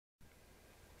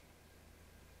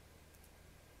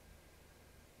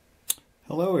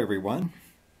Hello everyone,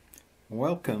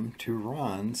 welcome to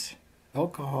Ron's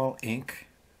alcohol ink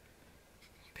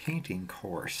painting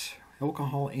course,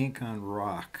 alcohol ink on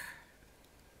rock.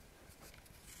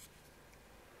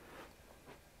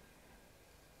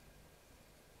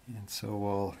 And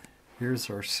so here's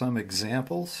some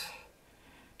examples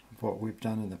of what we've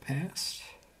done in the past,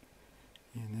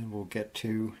 and then we'll get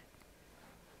to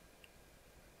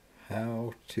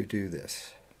how to do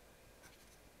this.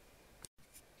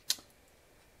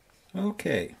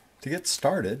 Okay, to get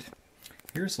started,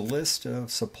 here's a list of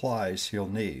supplies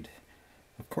you'll need.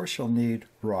 Of course you'll need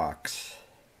rocks.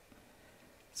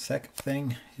 Second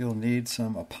thing, you'll need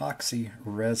some epoxy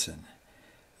resin.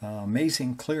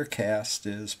 Amazing Clear Cast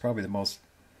is probably the most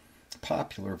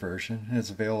popular version. It's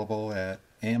available at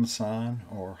Amazon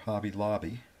or Hobby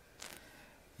Lobby.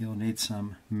 You'll need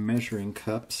some measuring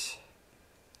cups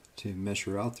to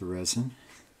measure out the resin,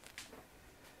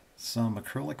 some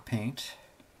acrylic paint,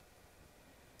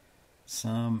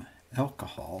 some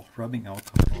alcohol, rubbing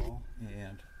alcohol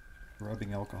in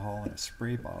a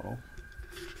spray bottle.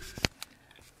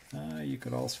 You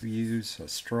could also use a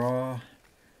straw,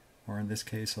 or in this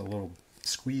case a little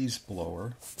squeeze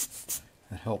blower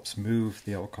that helps move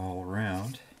the alcohol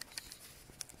around.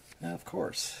 And of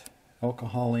course,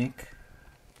 alcohol ink,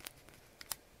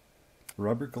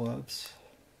 rubber gloves,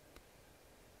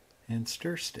 and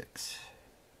stir sticks.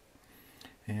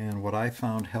 And what I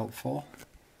found helpful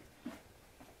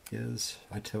is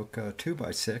I took a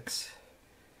 2x6,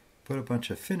 put a bunch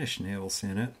of finish nails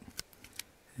in it,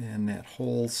 and that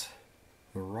holds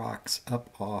the rocks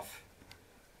up off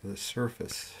the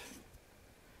surface.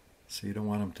 So you don't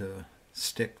want them to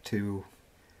stick to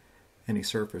any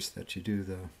surface that you do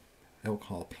the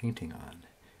alcohol painting on.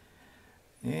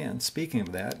 And speaking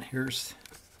of that, here's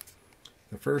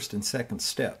the first and second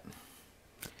step.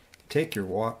 Take your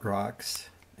rocks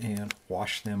and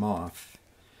wash them off.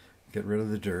 Get rid of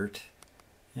the dirt,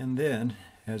 and then,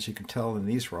 as you can tell in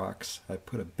these rocks, I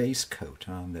put a base coat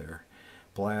on there.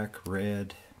 Black,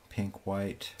 red, pink,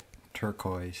 white,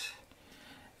 turquoise,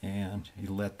 and you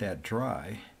let that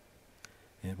dry,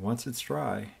 and once it's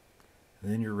dry,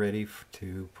 then you're ready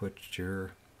to put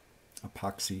your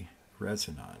epoxy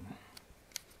resin on.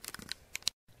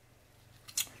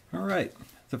 Alright,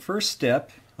 the first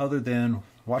step, other than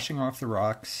washing off the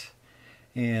rocks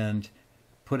and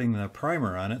putting the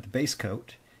primer on it, the base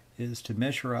coat, is to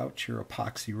measure out your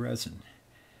epoxy resin.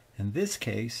 In this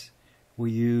case,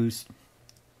 we used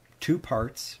 2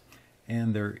 parts,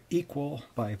 and they're equal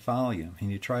by volume, and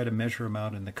you try to measure them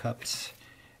out in the cups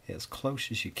as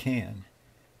close as you can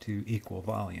to equal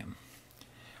volume.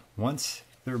 Once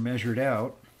they're measured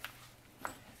out,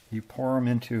 you pour them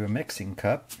into a mixing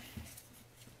cup.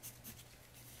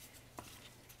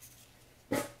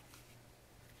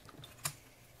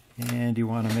 And you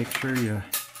want to make sure you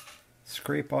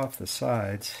scrape off the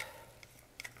sides.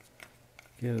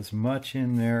 Get as much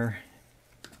in there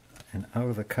and out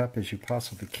of the cup as you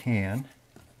possibly can.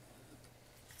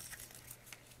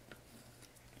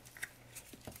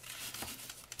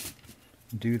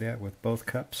 Do that with both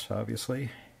cups, obviously.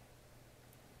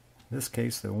 In this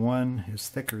case, the one is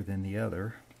thicker than the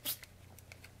other,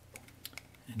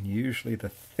 and usually the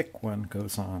thick one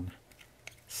goes on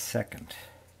second.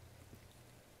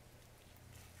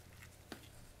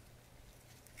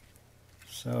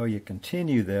 So you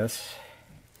continue this,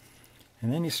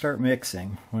 and then you start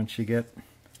mixing once you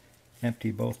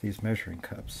empty both these measuring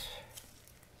cups.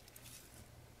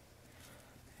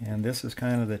 And this is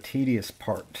kind of the tedious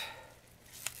part,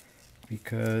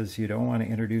 because you don't want to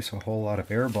introduce a whole lot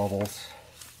of air bubbles,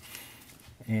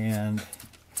 and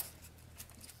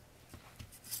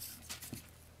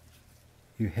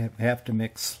you have to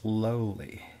mix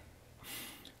slowly.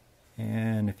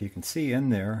 And if you can see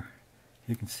in there,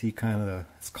 you can see kind of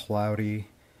it's cloudy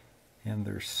and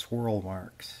there's swirl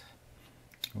marks.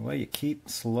 Well, you keep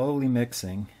slowly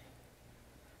mixing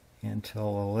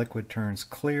until the liquid turns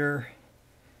clear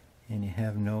and you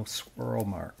have no swirl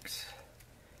marks.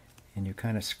 And you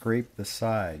kind of scrape the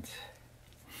sides,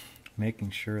 making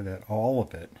sure that all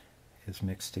of it is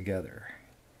mixed together.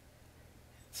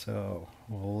 So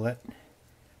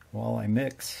while I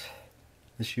mix,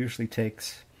 this usually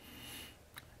takes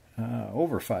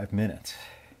over 5 minutes.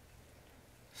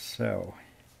 So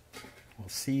we'll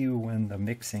see you when the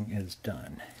mixing is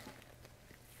done.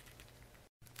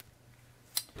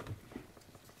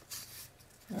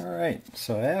 Alright,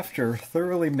 so after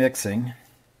thoroughly mixing,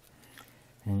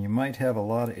 and you might have a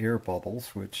lot of air bubbles,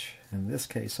 which in this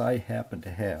case I happen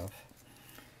to have,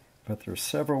 but there are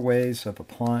several ways of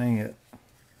applying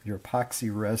your epoxy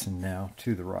resin now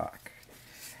to the rock.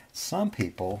 Some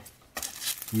people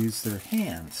use their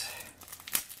hands,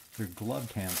 their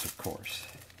gloved hands of course,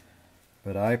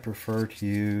 but I prefer to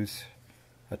use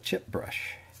a chip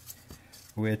brush,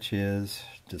 which is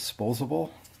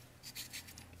disposable,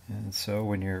 and so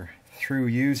when you're through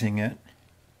using it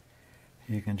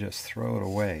you can just throw it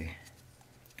away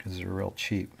because they're real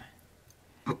cheap.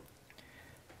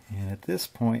 And at this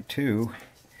point too,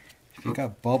 if you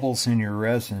got bubbles in your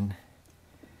resin,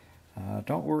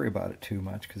 don't worry about it too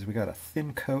much because we got a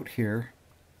thin coat here,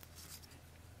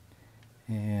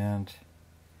 and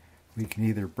we can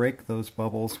either break those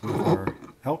bubbles with our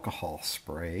alcohol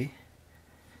spray,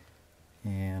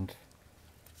 and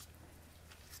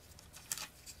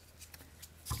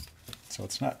so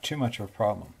it's not too much of a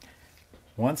problem.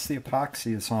 Once the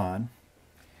epoxy is on,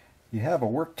 you have a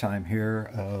work time here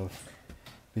of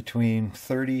between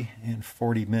 30 and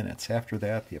 40 minutes. After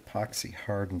that, the epoxy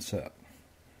hardens up.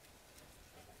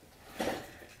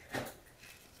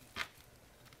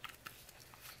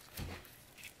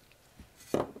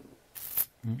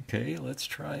 Okay, let's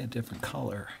try a different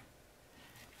color.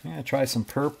 I'm going to try some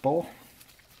purple.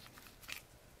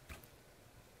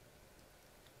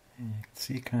 And you can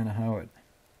see kind of how it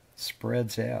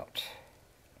spreads out.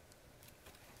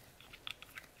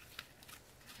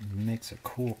 It makes a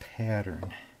cool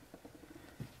pattern.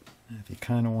 If you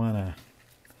kind of want to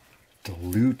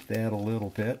dilute that a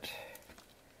little bit,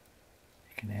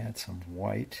 you can add some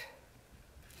white.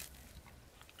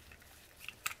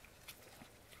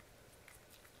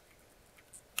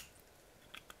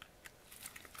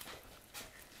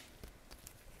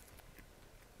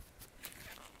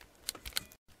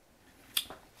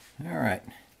 Alright,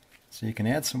 so you can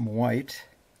add some white,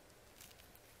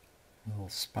 little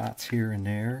spots here and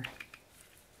there.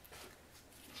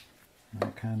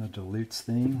 That kind of dilutes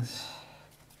things.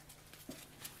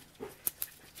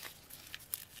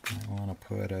 I want to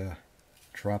put a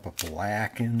drop of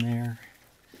black in there.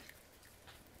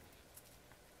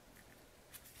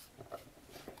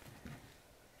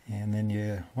 And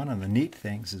then one of the neat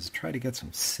things is try to get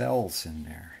some cells in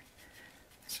there.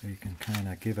 So you can kind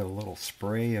of give it a little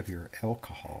spray of your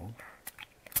alcohol,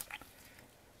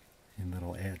 and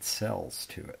that'll add cells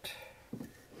to it.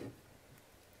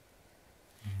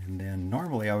 And then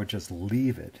normally I would just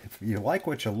leave it. If you like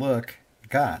what you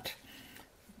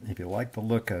if you like the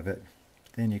look of it,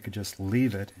 then you could just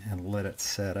leave it and let it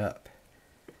set up.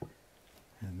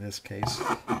 In this case,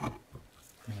 I'm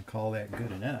going to call that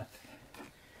good enough.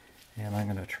 And I'm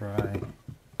going to try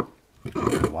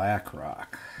black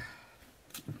rock.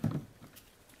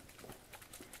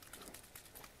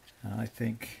 I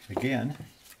think, again,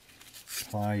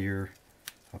 apply your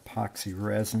epoxy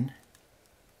resin.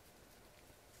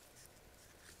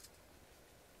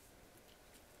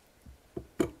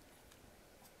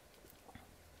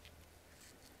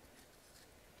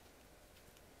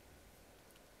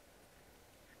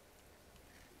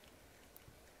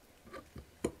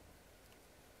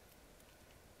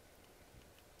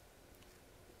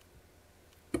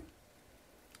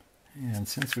 And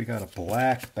since we got a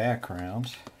black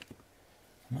background,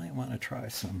 I might want to try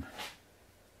some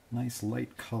nice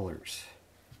light colors.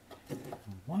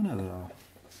 One of the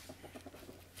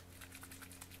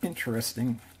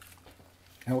interesting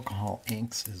alcohol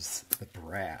inks is the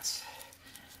brass.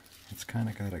 It's kind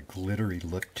of got a glittery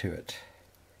look to it.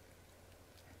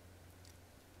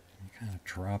 You kind of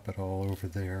drop it all over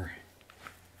there.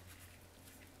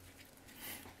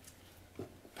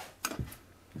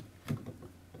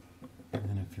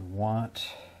 And if you want,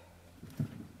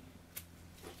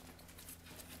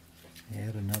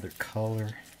 add another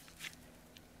color.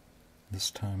 This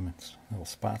time it's little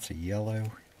spots of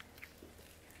yellow.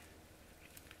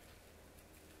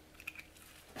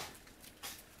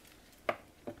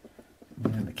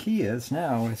 And the key is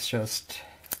now it's just,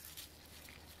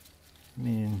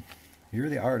 you're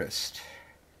the artist.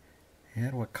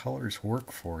 Add what colors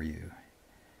work for you.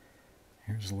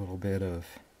 Here's a little bit of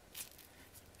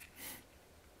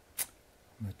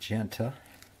magenta.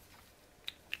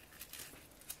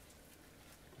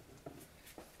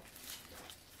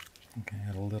 Okay,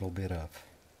 add a little bit of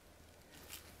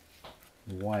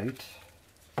white,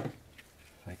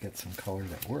 if I get some color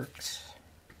that works.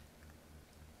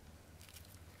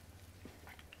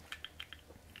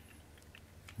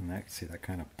 And see, that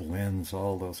kind of blends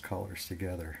all those colors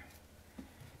together.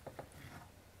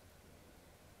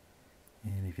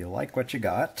 And if you like what you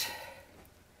got,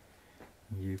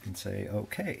 you can say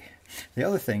okay. The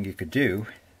other thing you could do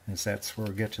is that's where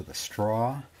we get to the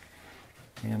straw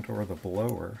and or the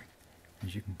blower,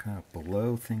 is you can kind of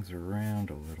blow things around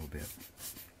a little bit.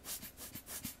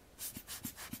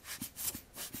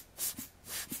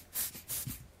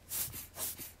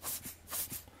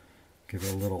 give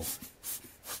it a little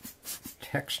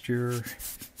texture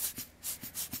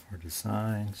or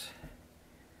designs.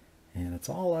 And it's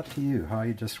all up to you how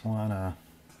you just want to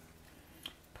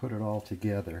put it all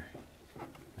together.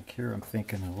 Like here I'm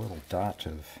thinking a little dot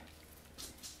of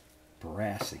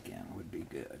brass again would be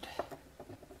good.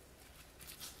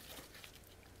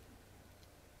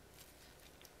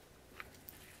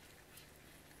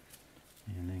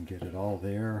 And then get it all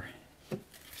there.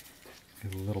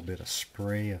 Give a little bit of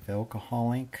spray of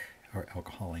alcohol ink, or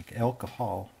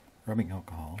rubbing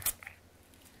alcohol.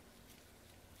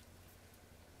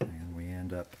 And we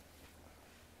end up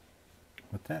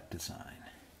with that design.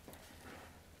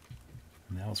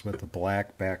 And that was with the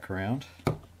black background.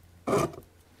 And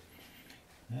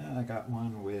I got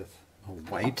one with a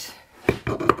white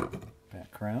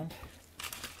background.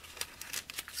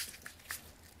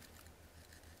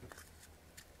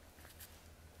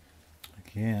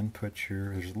 Again,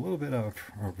 there's a little bit of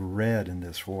red in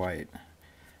this white.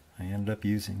 I ended up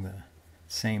using the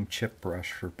same chip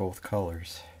brush for both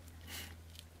colors.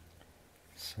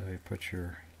 So you put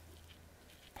your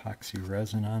epoxy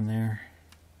resin on there.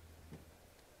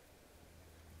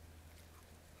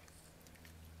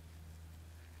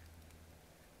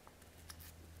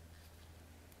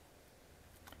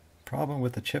 Problem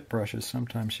with the chip brushes,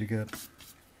 sometimes you get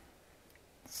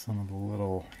some of the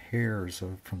little hairs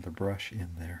from the brush in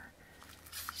there.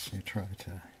 So you try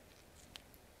to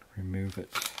remove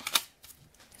it.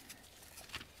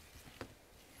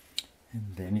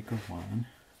 And then you go on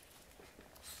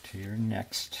to your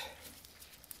next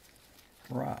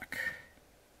rock.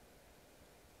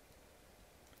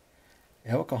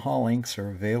 Alcohol inks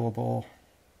are available,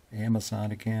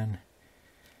 Amazon again,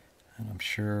 and I'm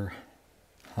sure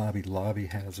Hobby Lobby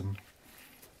has them.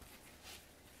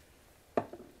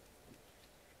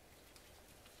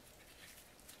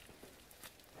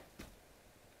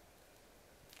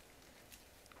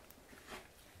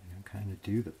 Kind of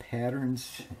do the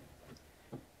patterns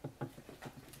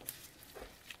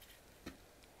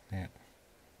that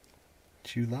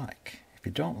you like. If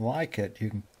you don't like it, you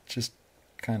can just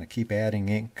kind of keep adding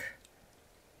ink.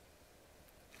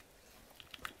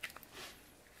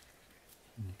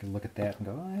 And you can look at that and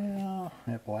go, well,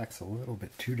 that black's a little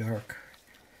bit too dark.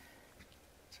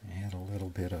 So you add a little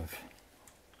bit of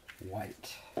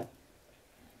white.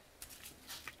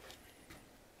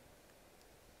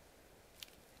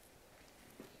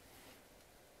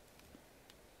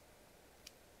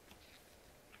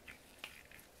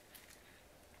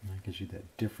 That gives you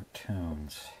that different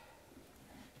tones.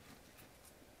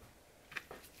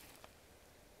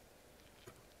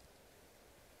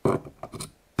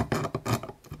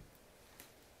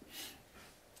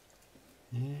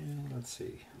 And let's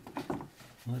see.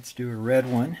 Let's do a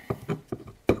red one.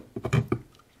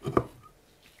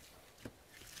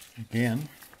 Again,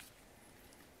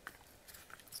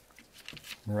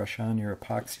 brush on your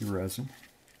epoxy resin.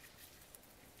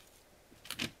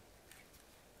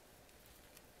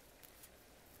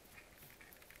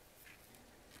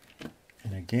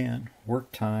 And again,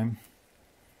 work time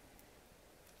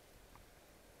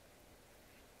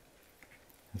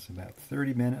is about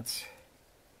 30 minutes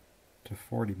to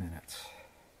 40 minutes.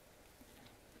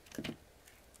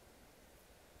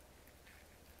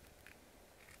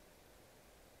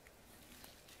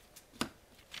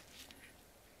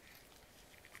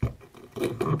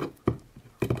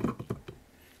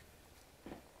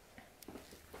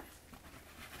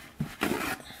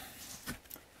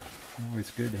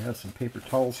 Always good to have some paper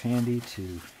towels handy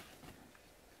to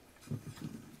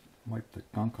wipe the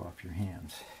gunk off your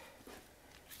hands.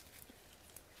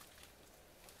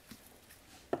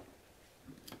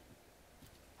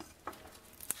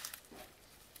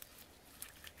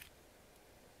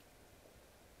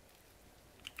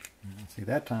 See,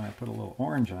 that time I put a little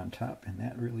orange on top, and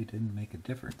that really didn't make a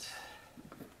difference.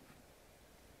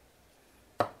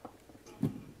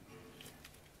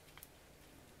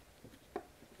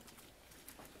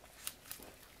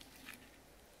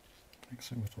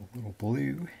 Mix it with a little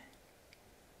blue.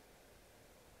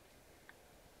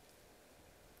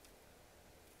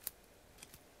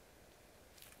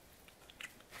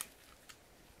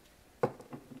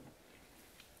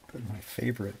 Put my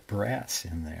favorite brass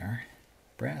in there.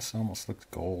 Brass almost looks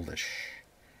goldish.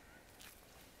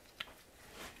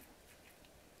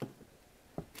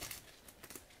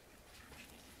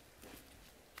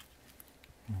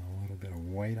 And a little bit of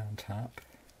white on top.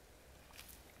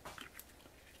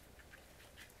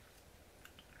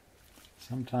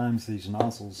 Sometimes these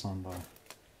nozzles on the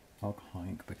alcohol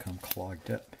ink become clogged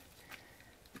up.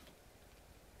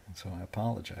 And so I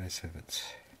apologize if it's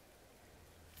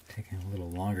taking a little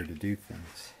longer to do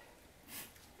things.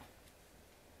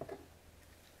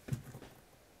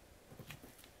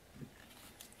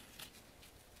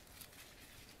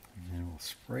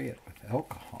 spray it with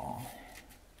alcohol.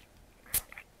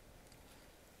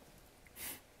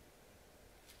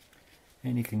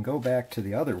 And you can go back to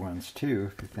the other ones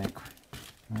too if you think,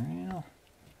 well,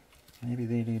 maybe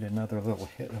they need another little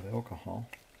hit of alcohol.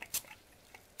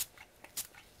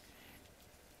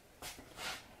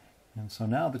 And so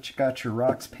now that you got your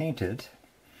rocks painted,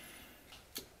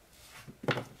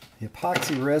 the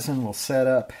epoxy resin will set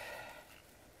up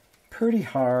pretty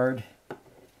hard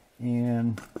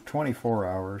in 24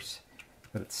 hours,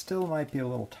 but it still might be a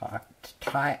little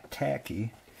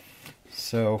tacky.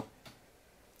 So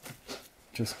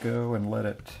just go and let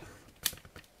it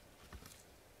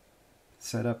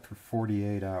set up for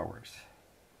 48 hours.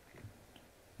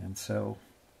 And so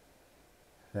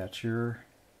that's your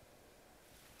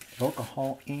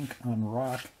alcohol ink on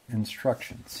rock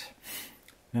instructions.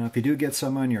 Now if you do get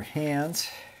some on your hands,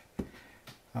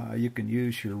 you can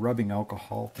use your rubbing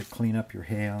alcohol to clean up your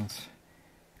hands,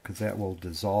 because that will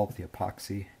dissolve the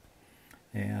epoxy.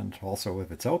 And also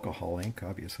if it's alcohol ink,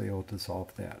 obviously it will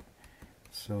dissolve that.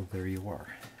 So there you are.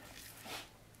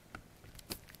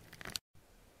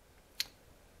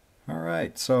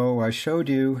 Alright, so I showed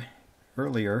you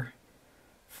earlier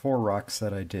 4 rocks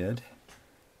that I did,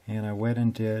 and I went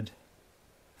and did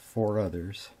 4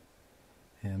 others.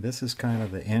 And this is kind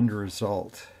of the end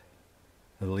result,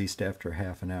 at least after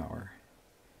half an hour.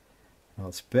 Now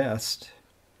it's best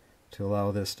to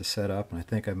allow this to set up, and I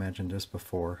think I mentioned this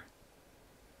before,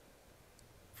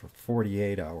 for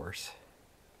 48 hours.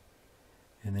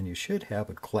 And then you should have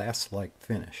a glass-like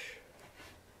finish.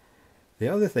 The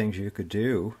other things you could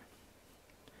do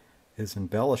is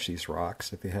embellish these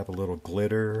rocks if you have a little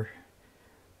glitter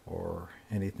or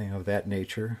anything of that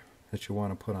nature that you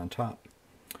want to put on top.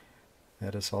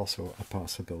 That is also a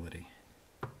possibility.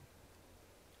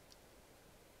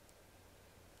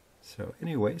 So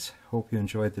anyways, hope you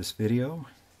enjoyed this video,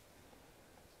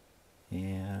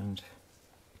 and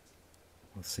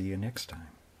we'll see you next time.